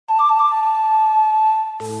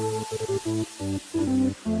Hey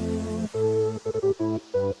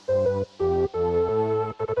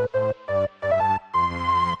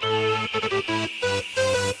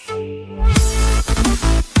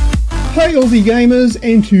Aussie gamers,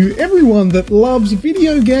 and to everyone that loves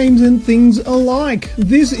video games and things alike,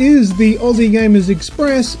 this is the Aussie Gamers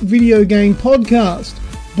Express video game podcast.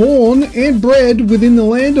 Born and bred within the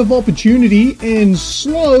land of opportunity and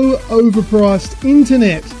slow, overpriced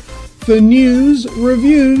internet. For news,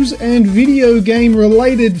 reviews, and video game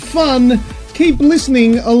related fun, keep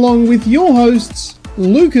listening along with your hosts,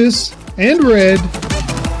 Lucas and Red.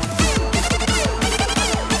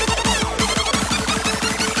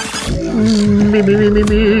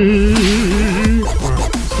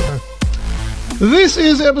 This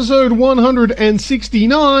is episode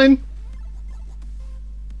 169.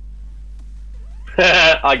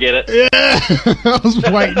 I get it. Yeah, I was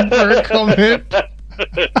waiting for a comment.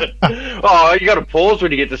 Oh, you got to pause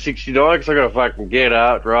when you get to 69 because I got to fucking get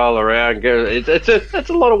up, roll around. That's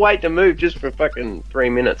a lot of weight to move just for fucking 3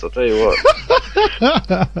 minutes. I'll tell you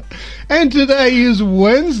what. And today is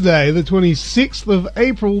Wednesday, the 26th of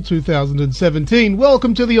April 2017.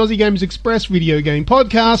 Welcome to the Aussie Games Express video game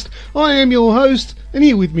podcast. I am your host, and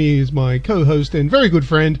here with me is my co-host and very good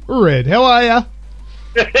friend, Red. How are ya?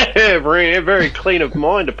 Very clean of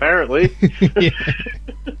mind, apparently. Yeah.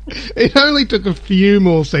 It only took a few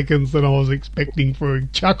more seconds than I was expecting for a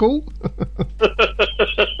chuckle.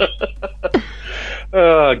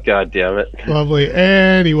 Oh, God damn it. Lovely.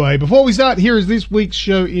 Anyway, before we start, here is this week's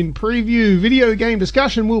show in preview. Video game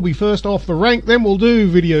discussion will be first off the rank, then we'll do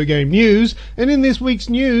video game news. And in this week's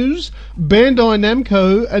news, Bandai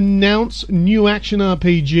Namco announce new action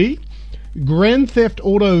RPG. Grand Theft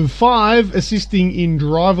Auto 5 assisting in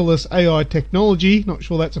driverless AI technology. Not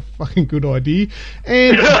sure that's a fucking good idea.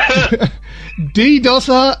 And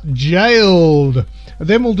DDoSer jailed.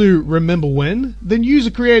 Then we'll do Remember When, then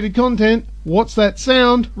user-created content, What's That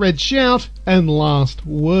Sound, Red Shout, and Last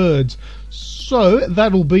Words. So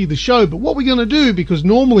that'll be the show. But what we're going to do, because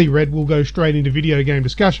normally, Red, will go straight into video game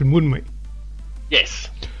discussion, wouldn't we? Yes.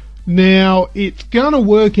 Now, it's going to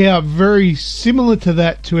work out very similar to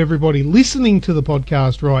that to everybody listening to the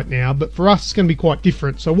podcast right now, but for us it's going to be quite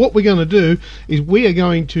different. So what we're going to do is we are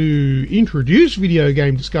going to introduce video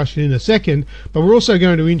game discussion in a second, but we're also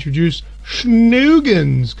going to introduce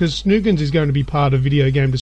Snoogans, because Snoogans is going to be part of video game